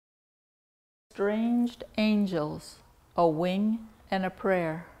estranged angels, a wing and a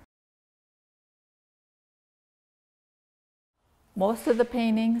prayer. Most of the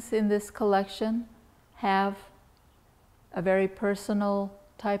paintings in this collection have a very personal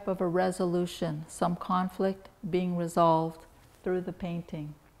type of a resolution, some conflict being resolved through the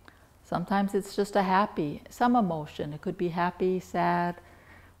painting. Sometimes it's just a happy, some emotion. It could be happy, sad,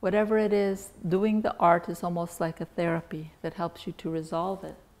 whatever it is. Doing the art is almost like a therapy that helps you to resolve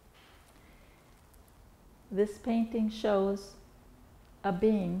it. This painting shows a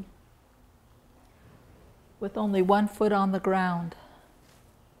being with only one foot on the ground.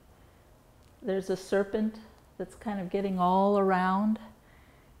 There's a serpent that's kind of getting all around,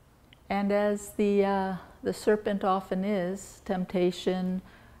 and as the serpent often is, temptation,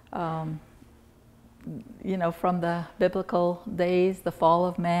 you know, from the biblical days, the fall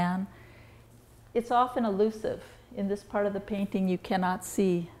of man, it's often elusive. In this part of the painting, you cannot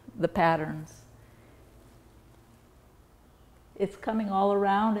see the patterns. It's coming all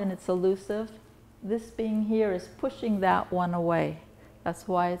around and it's elusive. This being here is pushing that one away. That's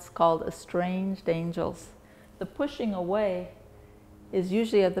why it's called estranged angels. The pushing away is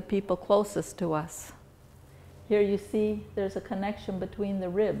usually of the people closest to us. Here you see there's a connection between the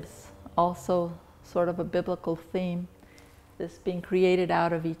ribs, also sort of a biblical theme, this being created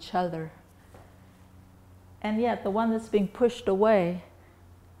out of each other. And yet the one that's being pushed away,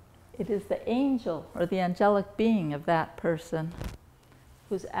 it is the angel or the angelic being of that person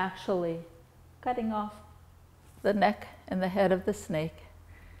who's actually cutting off the neck and the head of the snake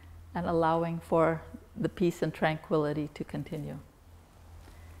and allowing for the peace and tranquility to continue.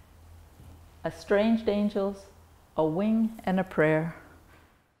 Estranged angels, a wing and a prayer.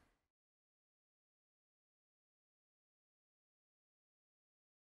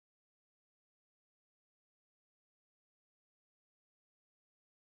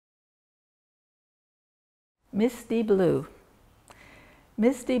 Misty blue.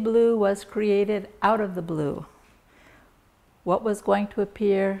 Misty blue was created out of the blue. What was going to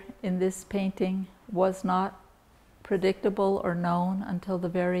appear in this painting was not predictable or known until the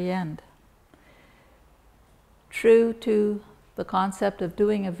very end. True to the concept of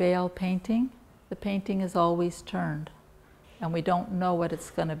doing a veil painting, the painting is always turned, and we don't know what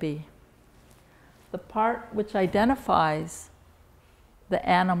it's going to be. The part which identifies the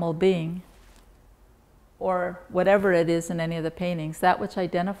animal being, or whatever it is in any of the paintings, that which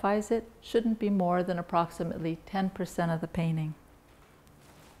identifies it shouldn't be more than approximately 10% of the painting.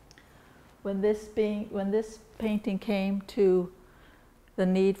 When this painting came to the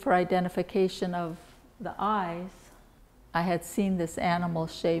need for identification of the eyes, I had seen this animal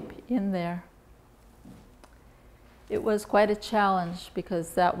shape in there. It was quite a challenge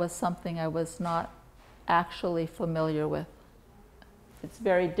because that was something I was not actually familiar with. It's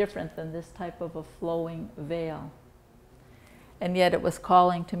very different than this type of a flowing veil. And yet it was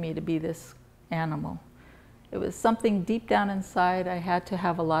calling to me to be this animal. It was something deep down inside. I had to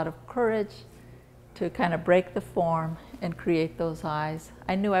have a lot of courage to kind of break the form and create those eyes.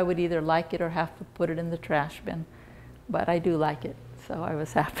 I knew I would either like it or have to put it in the trash bin, but I do like it, so I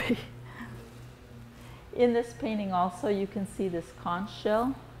was happy. In this painting also you can see this conch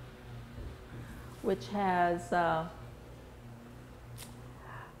shell, which has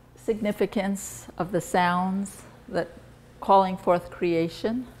significance of the sounds that calling forth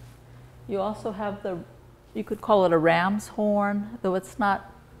creation. You also have you could call it a ram's horn, though it's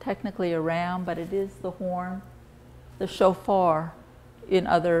not technically a ram, but it is the horn, the shofar in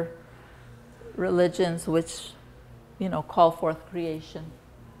other religions which, you know, call forth creation.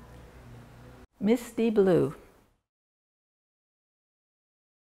 Misty blue.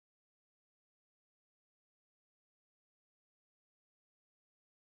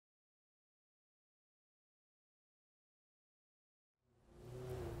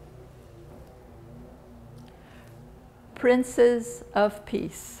 Princes of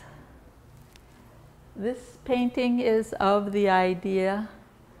Peace. This painting is of the idea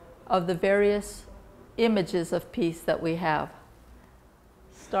of the various images of peace that we have,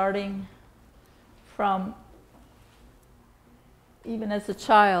 starting from, even as a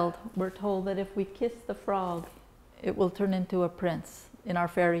child, we're told that if we kiss the frog, it will turn into a prince in our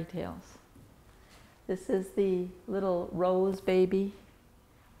fairy tales. This is the little rose baby,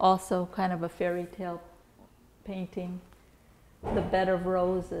 also kind of a fairy tale painting. The bed of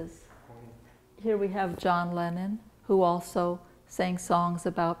roses. Here we have John Lennon, who also sang songs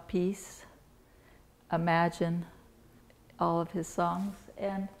about peace. Imagine all of his songs.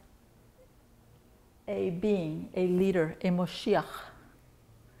 And a being, a leader, a Moshiach,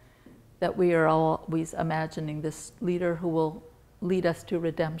 that we are always imagining, this leader who will lead us to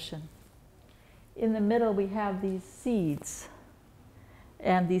redemption. In the middle we have these seeds,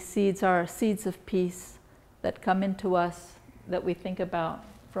 and these seeds are seeds of peace that come into us that we think about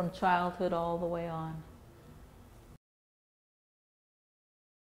from childhood all the way on.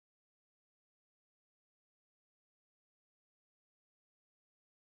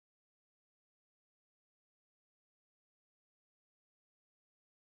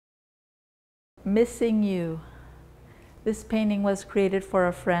 Missing You. This painting was created for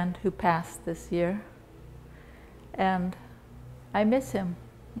a friend who passed this year, and I miss him.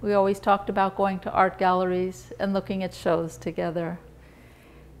 We always talked about going to art galleries and looking at shows together,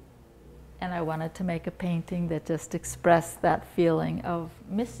 and I wanted to make a painting that just expressed that feeling of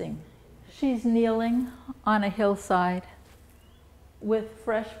missing. She's kneeling on a hillside with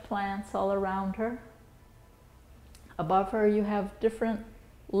fresh plants all around her. Above her you have different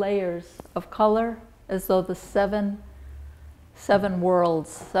layers of color, as though the seven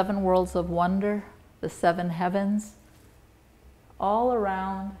worlds of wonder, the seven heavens, all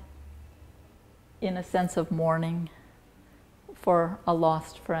around in a sense of mourning for a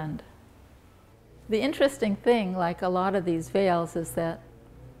lost friend. The interesting thing, like a lot of these veils, is that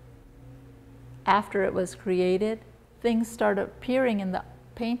after it was created, things start appearing in the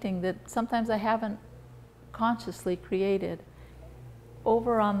painting that sometimes I haven't consciously created.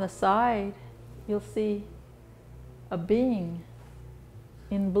 Over on the side, you'll see a being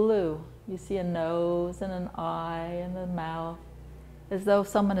in blue. You see a nose and an eye and a mouth, as though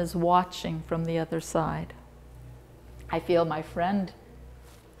someone is watching from the other side. I feel my friend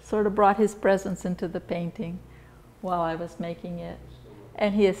sort of brought his presence into the painting while I was making it.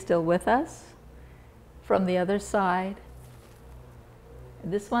 And he is still with us from the other side.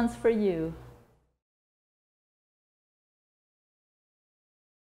 This one's for you.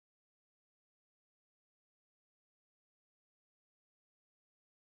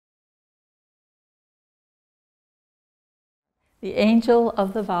 The Angel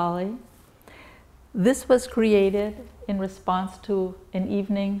of the Valley. This was created in response to an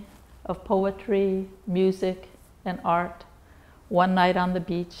evening of poetry, music, and art. One night on the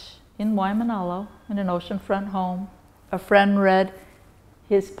beach in Waimanalo, in an oceanfront home, a friend read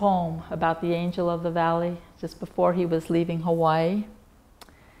his poem about the Angel of the Valley just before he was leaving Hawaii.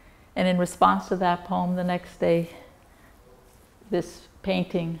 And in response to that poem, the next day, this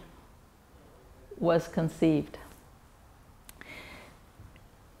painting was conceived.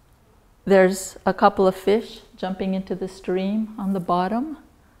 There's a couple of fish jumping into the stream on the bottom,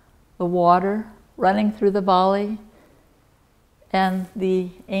 the water running through the valley, and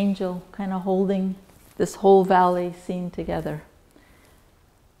the angel kind of holding this whole valley scene together.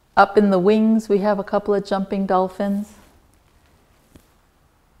 Up in the wings, we have a couple of jumping dolphins,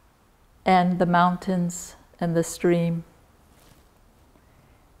 and the mountains and the stream.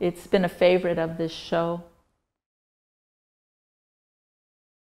 It's been a favorite of this show.